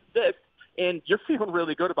 and 6 assists. And you're feeling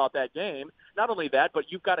really good about that game. Not only that, but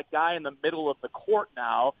you've got a guy in the middle of the court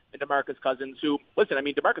now in DeMarcus Cousins who, listen, I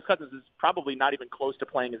mean, DeMarcus Cousins is probably not even close to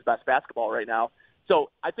playing his best basketball right now. So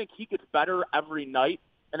I think he gets better every night,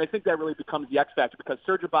 and I think that really becomes the X factor because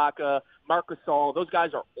Serge Ibaka, Marc Gasol, those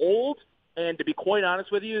guys are old, and to be quite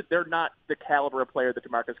honest with you, they're not the caliber of player that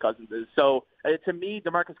DeMarcus Cousins is. So to me,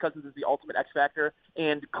 DeMarcus Cousins is the ultimate X factor,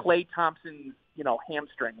 and Klay Thompson's,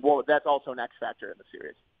 hamstring, well, that's also an X factor in the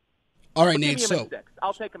series. All right, But Nate. give me him So, in 6.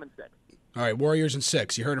 I'll take him in 6. all right, Warriors in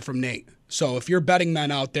 6. You heard it from Nate. So, if you're betting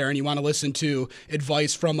men out there and you want to listen to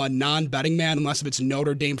advice from a non-betting man, unless if it's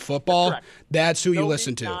Notre Dame football, that's who you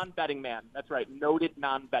listen to. Non-betting man. That's right. Noted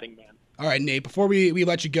non-betting man. All right, Nate, before we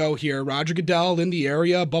let you go here, Roger Goodell in the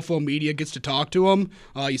area, Buffalo media gets to talk to him.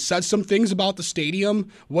 He said some things about the stadium.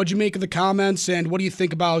 What'd you make of the comments, and what do you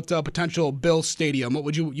think about potential Bills Stadium? What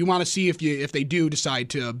would you want to see if they do decide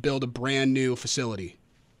to build a brand new facility?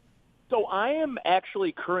 So I am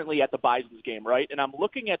actually currently at the Bison's game, right? And I'm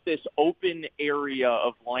looking at this open area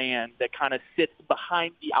of land that kind of sits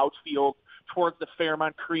behind the outfield towards the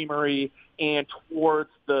Fairmont Creamery and towards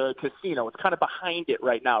the casino. It's kind of behind it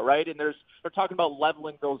right now, right? And they're talking about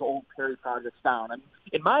leveling those old Perry projects down. And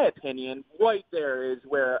in my opinion, right there is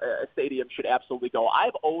where a stadium should absolutely go.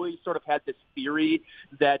 I've always sort of had this theory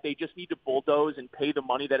that they just need to bulldoze and pay the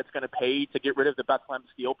money that it's going to pay to get rid of the Bethlehem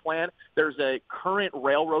Steel plant. There's a current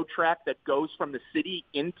railroad track that goes from the city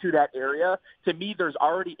into that area. To me, there's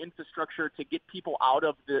already infrastructure to get people out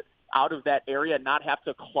of that area and not have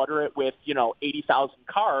to clutter it with, 80,000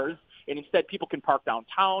 cars. And instead, people can park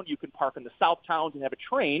downtown. You can park in the south towns and have a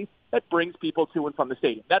train that brings people to and from the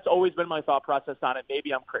stadium. That's always been my thought process on it.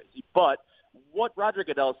 Maybe I'm crazy. But what Roger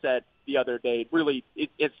Goodell said the other day, really,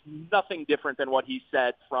 it's nothing different than what he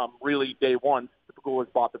said from really day one the Bills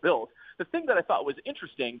bought the Bills. The thing that I thought was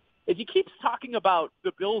interesting is he keeps talking about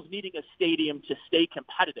the Bills needing a stadium to stay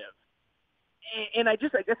competitive. And I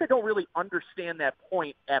guess I don't really understand that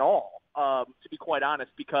point at all, to be quite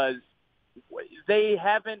honest, because they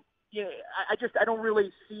haven't, I don't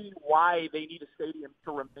really see why they need a stadium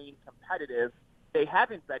to remain competitive. They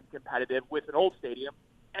haven't been competitive with an old stadium,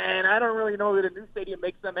 and I don't really know that a new stadium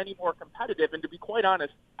makes them any more competitive. And to be quite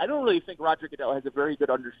honest, I don't really think Roger Goodell has a very good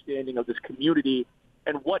understanding of this community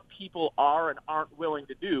and what people are and aren't willing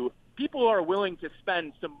to do. People are willing to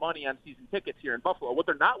spend some money on season tickets here in Buffalo. What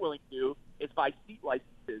they're not willing to do is buy seat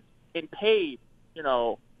licenses and pay,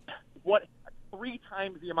 3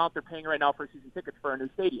 times the amount they're paying right now for season tickets for a new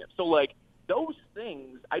stadium. So, like, those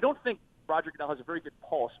things, I don't think Roger Goodell has a very good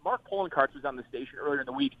pulse. Mark Poloncarz was on the station earlier in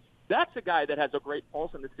the week. That's a guy that has a great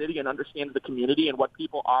pulse in the city and understands the community and what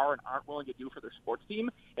people are and aren't willing to do for their sports team.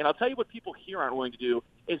 And I'll tell you what people here aren't willing to do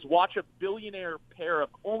is watch a billionaire pair of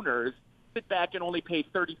owners sit back and only pay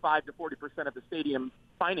 35 to 40% of the stadium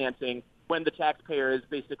financing when the taxpayer is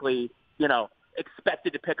basically,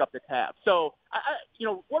 expected to pick up the tab. So,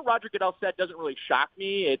 what Roger Goodell said doesn't really shock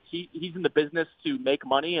me. He's in the business to make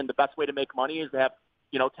money, and the best way to make money is to have,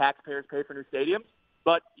 taxpayers pay for new stadiums.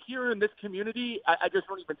 But here in this community, I just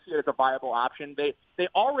don't even see it as a viable option. They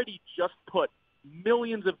already just put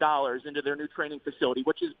millions of dollars into their new training facility,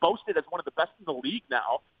 which is boasted as one of the best in the league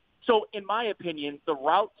now. So, in my opinion, the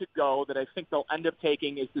route to go that I think they'll end up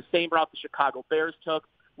taking is the same route the Chicago Bears took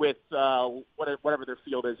with whatever their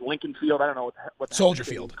field is, Lincoln Field. I don't know what the Soldier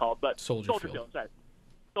Field is called, but Soldier Field. Sorry,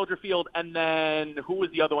 Soldier Field. And then who was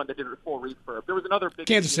the other one that did a full refurb? There was another big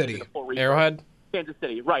Kansas City, Arrowhead. Kansas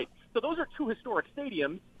City, right? So those are 2 historic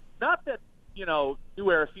stadiums. Not that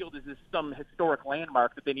New Era Field is some historic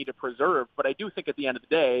landmark that they need to preserve, but I do think at the end of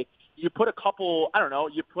the day, you put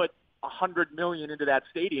you put $100 million into that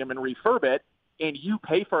stadium and refurb it, and you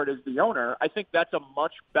pay for it as the owner. I think that's a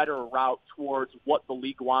much better route towards what the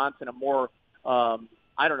league wants and a more,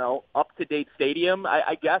 up-to-date stadium,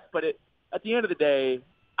 I guess. But at the end of the day,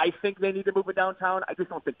 I think they need to move it downtown. I just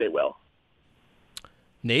don't think they will.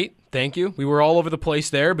 Nate, thank you. We were all over the place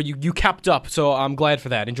there, but you kept up, so I'm glad for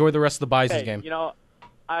that. Enjoy the rest of the Bison's game.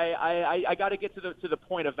 I got to get to the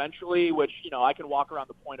point eventually, which I can walk around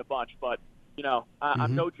the point a bunch, but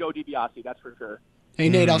I'm no Joe DiBiase, that's for sure. Hey,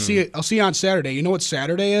 Nate, I'll see you on Saturday. You know what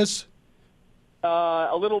Saturday is?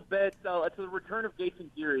 A little bit. It's the return of Jason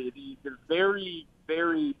Geary, the very,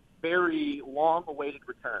 very, very long-awaited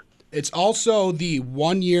return. It's also the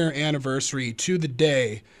 1-year anniversary to the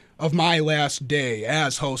day of my last day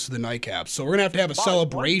as host of the Nightcap. So we're going to have a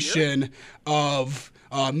celebration of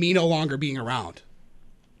me no longer being around.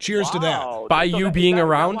 Cheers to that. By you being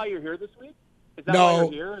around? Is that why you're here this week? Is that No.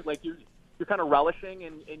 why you're here? Like you're kind of relishing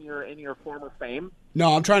in your former fame?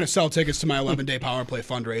 No, I'm trying to sell tickets to my 11-day Power Play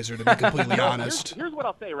fundraiser, to be completely honest. Here's what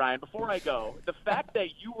I'll say, Ryan, before I go. The fact that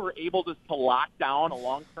you were able to lock down a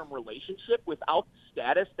long-term relationship without the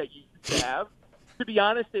status that you used to have, to be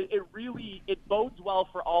honest, it really bodes well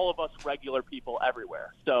for all of us regular people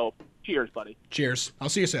everywhere. So, cheers, buddy. Cheers. I'll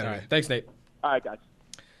see you Saturday. All right. Thanks, Nate. All right, guys.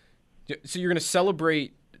 So you're going to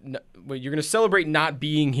celebrate not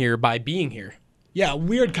being here by being here. Yeah,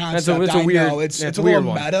 weird concept. It's a weird, know. It's a weird little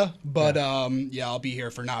one. meta, but I'll be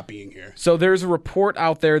here for not being here. So there's a report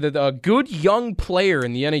out there that a good young player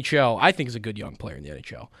in the NHL, I think is a good young player in the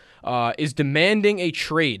NHL, is demanding a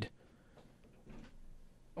trade.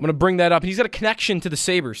 I'm going to bring that up. He's got a connection to the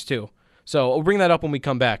Sabres, too. So I'll bring that up when we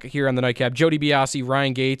come back here on the Nightcap. Jody Biasi,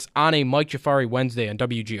 Ryan Gates, on a Mike Jafari Wednesday on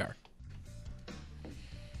WGR.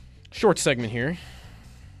 Short segment here.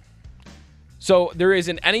 So there is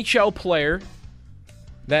an NHL player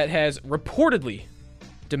that has reportedly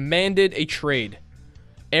demanded a trade.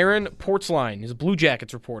 Aaron Portzline is a Blue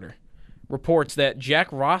Jackets reporter. Reports that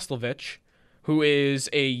Jack Roslovic, who is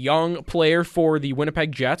a young player for the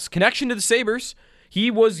Winnipeg Jets, connection to the Sabres, he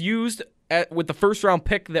was used with the first-round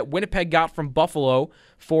pick that Winnipeg got from Buffalo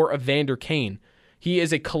for Evander Kane. He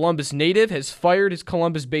is a Columbus native, has fired his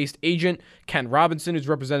Columbus-based agent, Ken Robinson, who's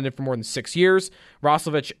represented him for more than 6 years.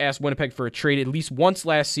 Roslovic asked Winnipeg for a trade at least once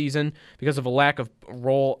last season because of a lack of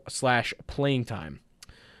role/playing time.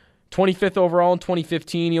 25th overall in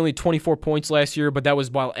 2015. He only had 24 points last year, but that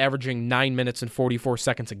was while averaging 9 minutes and 44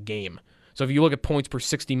 seconds a game. So if you look at points per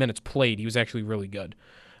 60 minutes played, he was actually really good.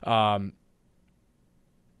 And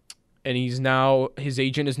his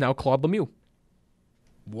agent is now Claude Lemieux.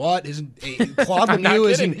 What? Claude Lemieux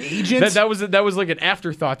is an agent? That was like an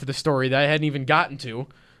afterthought to the story that I hadn't even gotten to.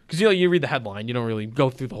 Because you read the headline, you don't really go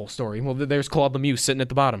through the whole story. Well, there's Claude Lemieux sitting at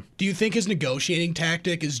the bottom. Do you think his negotiating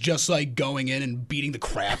tactic is just like going in and beating the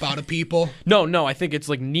crap out of people? No, I think it's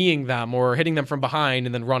like kneeing them or hitting them from behind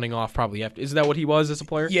and then running off probably after. Isn't that what he was as a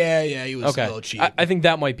player? Yeah, he was a little cheap. I think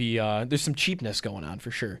that might be, there's some cheapness going on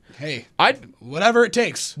for sure. Hey, whatever it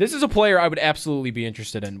takes. This is a player I would absolutely be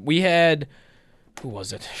interested in. We had, who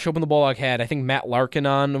was it? Showman the Bulldog had, I think, Matt Larkin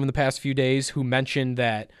on in the past few days, who mentioned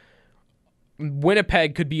that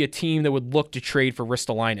Winnipeg could be a team that would look to trade for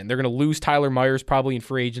Ristolainen. They're going to lose Tyler Myers probably in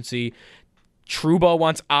free agency. Trouba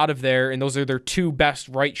wants out of there, and those are their two best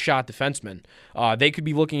right-shot defensemen. They could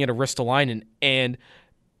be looking at a Ristolainen, and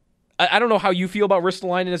I don't know how you feel about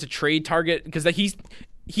Ristolainen as a trade target, because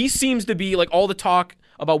he seems to be like all the talk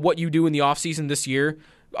about what you do in the offseason this year,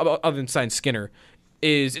 other than sign Skinner,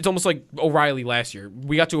 it's almost like O'Reilly last year.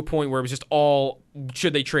 We got to a point where it was just all,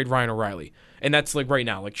 should they trade Ryan O'Reilly? And that's like right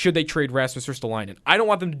now. Like, should they trade Rasmus Ristolainen? I don't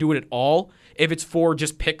want them to do it at all if it's for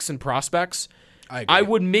just picks and prospects. I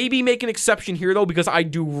would maybe make an exception here, though, because I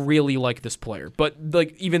do really like this player. But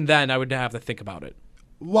like even then, I would have to think about it.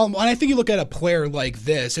 Well, when I think you look at a player like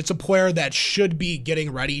this, it's a player that should be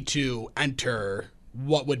getting ready to enter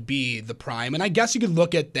what would be the prime. And I guess you could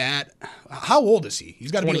look at that. How old is he? He's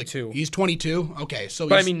got to be 22. He's 22? Okay.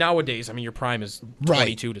 But I mean, nowadays, your prime is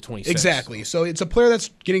 22 to 26. Exactly. So it's a player that's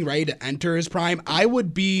getting ready to enter his prime. I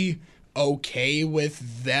would be okay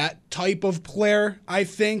with that type of player, I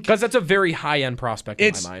think. Because that's a very high-end prospect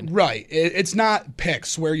in my mind. Right. It's not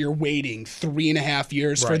picks where you're waiting 3.5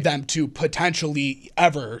 years for them to potentially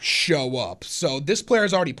ever show up. So this player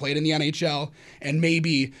has already played in the NHL, and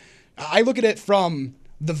maybe I look at it from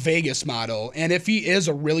the Vegas model, and if he is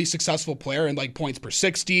a really successful player in like points per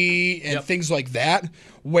 60 and things like that,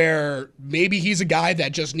 where maybe he's a guy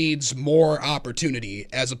that just needs more opportunity,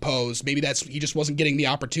 as opposed maybe he just wasn't getting the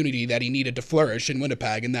opportunity that he needed to flourish in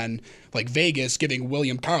Winnipeg, and then like Vegas giving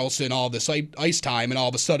William Karlsson all this ice time, and all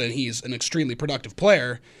of a sudden he's an extremely productive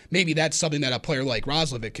player. Maybe that's something that a player like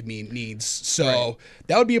Roslovic needs. So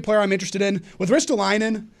that would be a player I'm interested in. With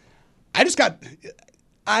Ristolainen,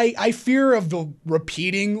 I fear of the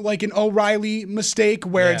repeating like an O'Reilly mistake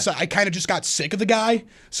where I kind of just got sick of the guy,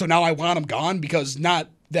 so now I want him gone, because not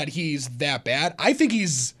that he's that bad. I think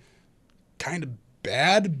he's kind of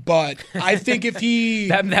bad, but I think if he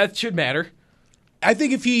that should matter. I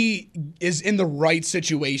think if he is in the right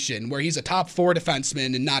situation where he's a top 4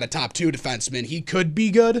 defenseman and not a top 2 defenseman, he could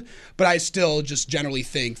be good, but I still just generally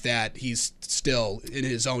think that he's still, in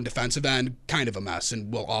his own defensive end, kind of a mess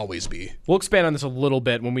and will always be. We'll expand on this a little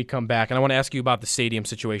bit when we come back, and I want to ask you about the stadium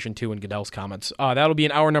situation, too, in Goodell's comments. That'll be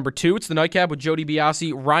in hour number 2. It's the Nightcap with Joe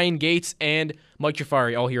DiBiase, Ryan Gates, and Mike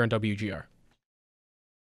Jafari, all here on WGR.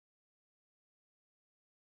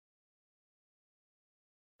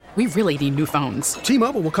 We really need new phones.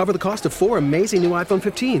 T-Mobile will cover the cost of 4 amazing new iPhone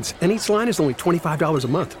 15s, and each line is only $25 a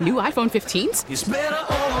month. New iPhone 15s? It's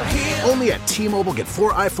better over here. Only at T-Mobile, get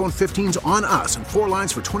 4 iPhone 15s on us and 4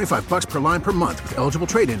 lines for $25 per line per month with eligible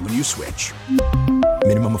trade-in when you switch.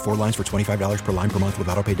 Minimum of 4 lines for $25 per line per month with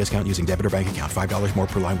autopay discount using debit or bank account. $5 more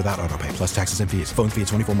per line without autopay, plus taxes and fees. Phone fee at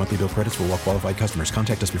 24 monthly bill credits for well-qualified customers.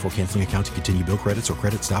 Contact us before canceling account to continue bill credits or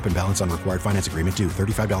credit stop and balance on required finance agreement due.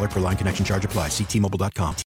 $35 per line connection charge applies. See T-Mobile.com.